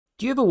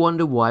Do you ever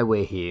wonder why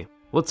we're here?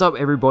 What's up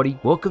everybody,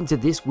 welcome to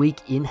This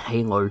Week in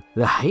Halo,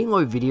 the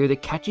Halo video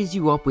that catches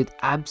you up with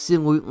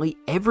absolutely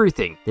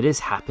everything that has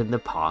happened the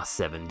past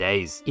 7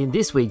 days. In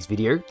this week's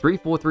video,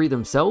 343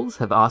 themselves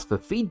have asked for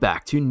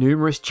feedback to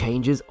numerous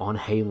changes on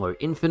Halo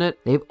Infinite.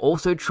 They've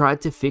also tried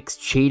to fix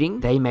cheating.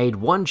 They made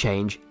one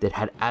change that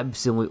had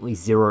absolutely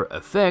zero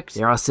effect.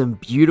 There are some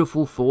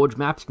beautiful Forge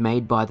maps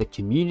made by the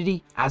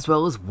community, as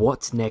well as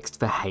what's next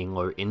for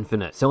Halo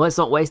Infinite. So let's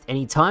not waste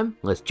any time,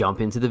 let's jump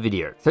into the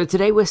video. So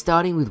today we're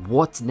starting with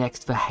what's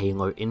next for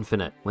Halo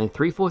Infinite. When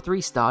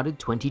 343 started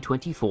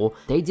 2024,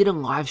 they did a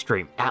live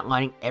stream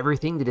outlining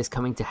everything that is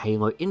coming to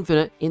Halo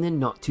Infinite in the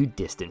not too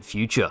distant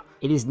future.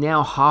 It is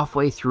now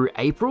halfway through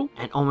April,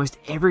 and almost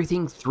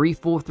everything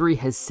 343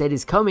 has said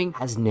is coming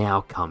has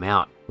now come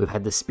out. We've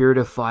had the Spirit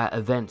of Fire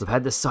event, we've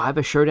had the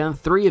Cyber Showdown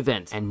 3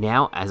 event, and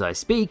now, as I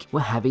speak,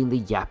 we're having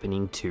the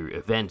Yappening 2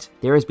 event.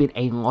 There has been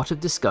a lot of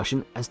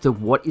discussion as to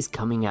what is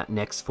coming out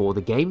next for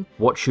the game,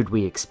 what should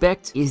we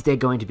expect, is there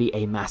going to be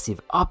a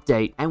massive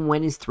update, and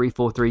when is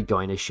 343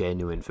 going to share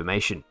new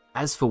information?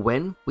 As for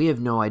when, we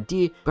have no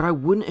idea, but I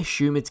wouldn't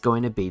assume it's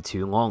going to be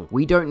too long.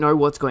 We don't know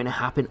what's going to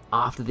happen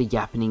after the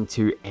Yappening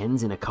 2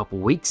 ends in a couple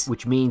weeks,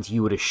 which means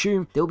you would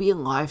assume there'll be a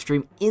live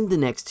stream in the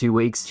next 2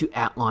 weeks to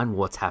outline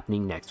what's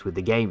happening next with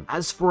the game.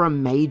 As for a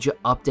major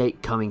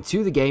update coming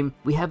to the game,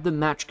 we have the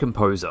Match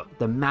Composer,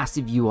 the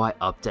massive UI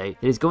update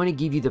that is going to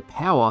give you the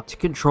power to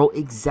control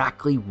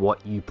exactly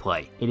what you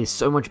play. It is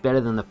so much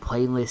better than the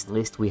playlist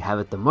list we have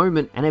at the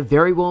moment, and it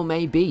very well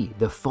may be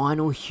the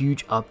final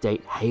huge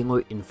update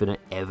Halo Infinite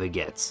ever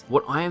gets.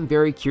 What I am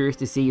very curious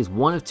to see is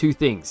one of two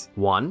things.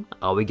 One,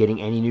 are we getting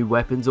any new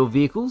weapons or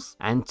vehicles?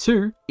 And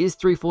two, is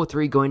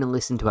 343 going to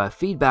listen to our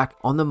feedback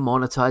on the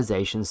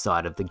monetization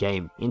side of the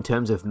game? In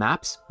terms of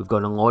maps, we've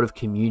got a lot of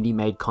community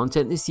made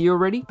content this year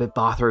already, but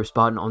Bathrobe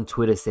Spartan on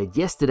Twitter said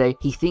yesterday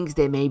he thinks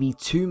there may be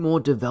 2 more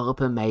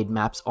developer made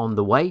maps on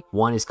the way.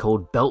 One is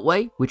called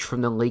Beltway, which from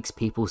the leaks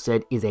people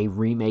said is a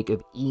remake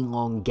of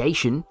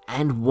Elongation,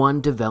 and one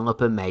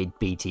developer made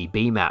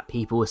BTB map.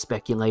 People were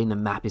speculating the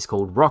map is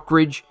called Rock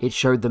Ridge. It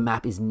showed the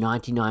map is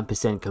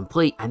 99%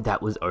 complete, and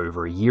that was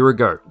over a year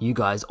ago. You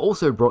guys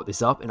also brought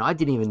this up, and I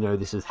didn't even know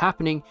this was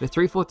happening, but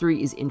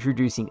 343 is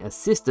introducing a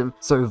system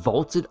so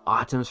vaulted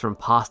items from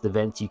past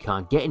events you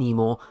can't get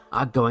anymore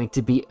are going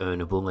to be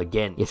earnable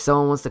again. If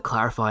someone wants to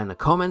clarify in the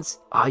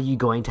comments, are you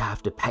going to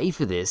have to pay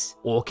for this,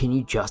 or can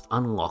you just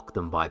unlock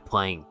them by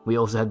playing? We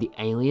also have the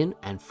Alien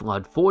and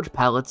Flood Forge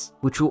palettes,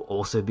 which will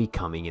also be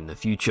coming in the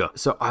future.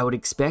 So I would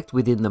expect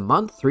within the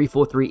month,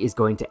 343 is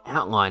going to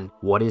outline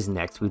what is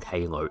next with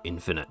Halo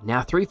Infinite.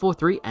 Now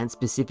 343 and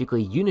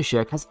specifically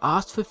Unishek has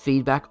asked for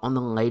feedback on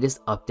the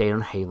latest update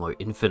on Halo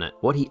Infinite.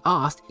 What he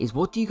asked is,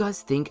 what do you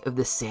guys think of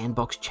the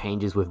sandbox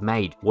changes we've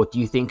made? What do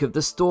you think of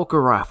the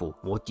Stalker Rifle?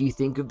 What do you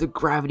think of the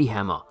Gravity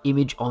Hammer?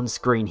 Image on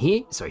screen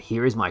here, so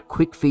here is my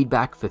quick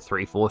feedback for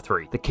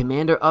 343. The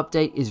Commando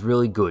update is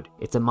really good.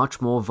 It's a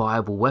much more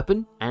viable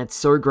weapon, and it's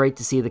so great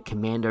to see the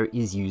Commando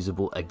is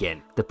usable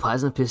again. The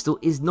Plasma Pistol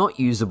is not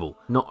usable.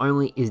 Not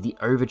only is the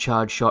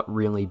overcharge shot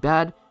really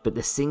bad, but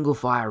the single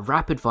fire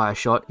rapid fire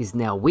shot is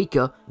now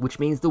weaker, which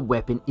means the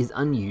weapon is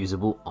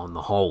unusable on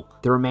the whole.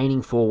 The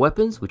remaining 4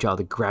 weapons, which are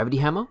the Gravity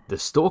Hammer, the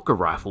Stalker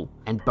Rifle,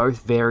 and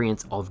both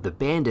variants of the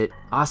Bandit,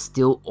 are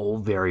still all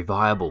very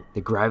viable.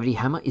 The Gravity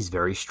Hammer is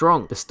very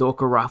strong. The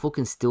Stalker Rifle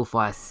can still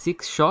fire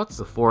 6 shots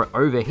before it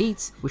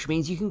overheats, which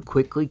means you can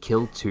quickly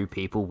kill 2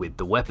 people with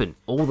the weapon.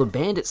 All the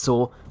Bandit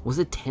saw was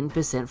a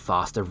 10%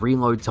 faster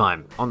reload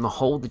time. On the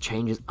whole, the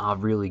changes are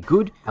really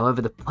good,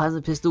 however the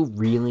Plasma Pistol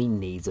really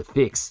needs a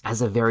fix.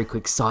 As a very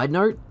quick side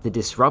note, the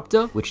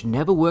Disruptor, which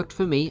never worked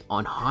for me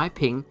on high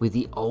ping with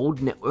the old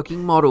networking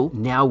model,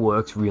 now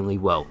works really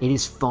well. It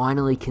is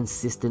finally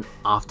consistent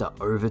after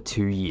over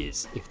 2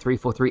 years. If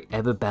 343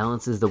 ever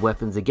balances the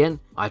weapons again,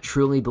 I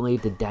truly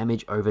believe the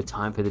damage over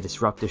time for the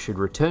Disruptor should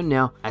return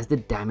now, as the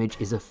damage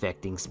is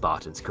affecting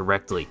Spartans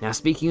correctly. Now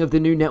speaking of the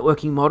new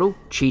networking model,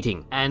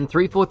 cheating, and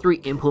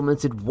 343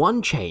 implemented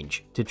one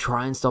change to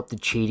try and stop the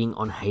cheating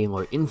on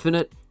Halo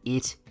Infinite.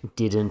 It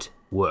didn't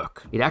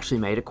work. It actually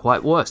made it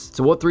quite worse.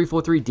 So what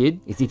 343 did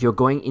is, if you're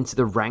going into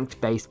the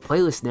ranked based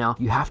playlist now,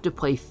 you have to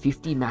play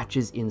 50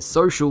 matches in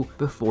social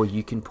before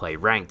you can play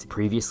ranked.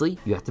 Previously,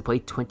 you have to play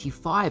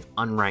 25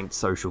 unranked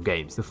social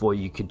games before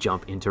you could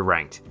jump into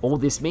ranked. All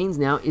this means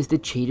now is the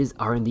cheaters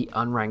are in the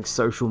unranked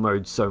social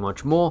mode so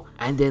much more,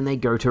 and then they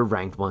go to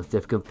ranked once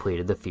they've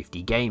completed the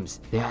 50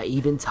 games. They are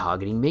even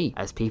targeting me,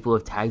 as people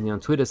have tagged me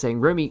on Twitter saying,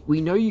 Remy, we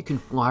know you can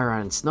fly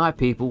around and snipe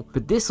people,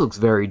 but this looks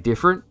very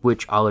different,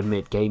 which I'll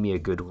admit gave me a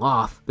good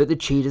laugh. But the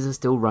cheaters are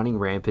still running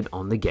rampant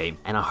on the game,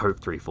 and I hope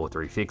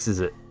 343 fixes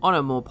it. On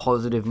a more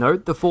positive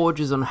note, the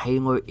forges on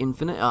Halo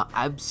Infinite are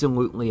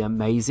absolutely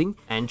amazing,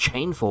 and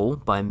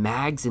Chainfall by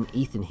Mags and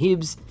Ethan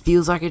Hibbs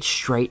feels like it's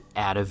straight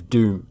out of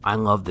Doom. I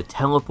love the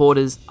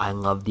teleporters, I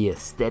love the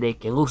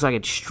aesthetic, it looks like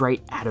it's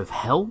straight out of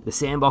hell. The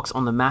sandbox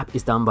on the map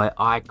is done by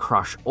I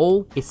Crush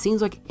All. It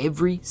seems like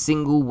every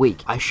single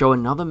week I show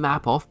another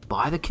map off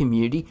by the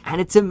community,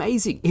 and it's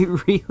amazing.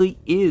 It really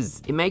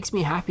is. It makes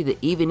me happy that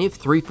even if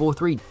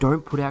 343 don't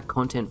don't put out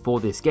content for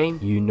this game,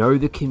 you know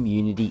the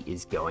community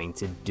is going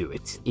to do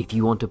it. If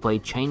you want to play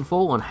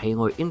Chainfall on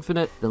Halo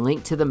Infinite, the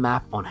link to the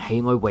map on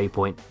Halo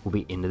Waypoint will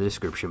be in the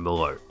description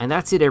below. And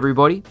that's it,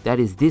 everybody. That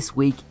is this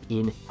week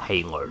in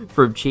Halo.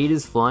 From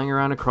cheaters flying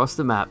around across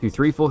the map to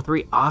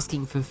 343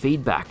 asking for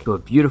feedback to a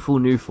beautiful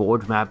new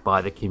Forge map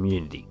by the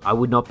community. I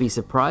would not be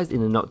surprised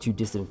in the not too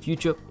distant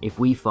future if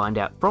we find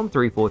out from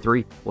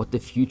 343 what the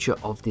future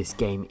of this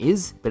game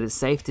is, but it's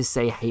safe to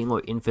say Halo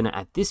Infinite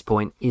at this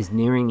point is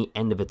nearing the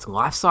end of its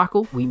life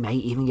cycle. We may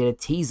even get a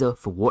teaser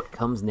for what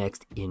comes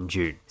next in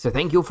June. So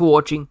thank you all for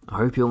watching. I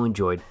hope you all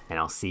enjoyed, and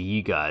I'll see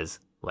you guys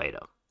later.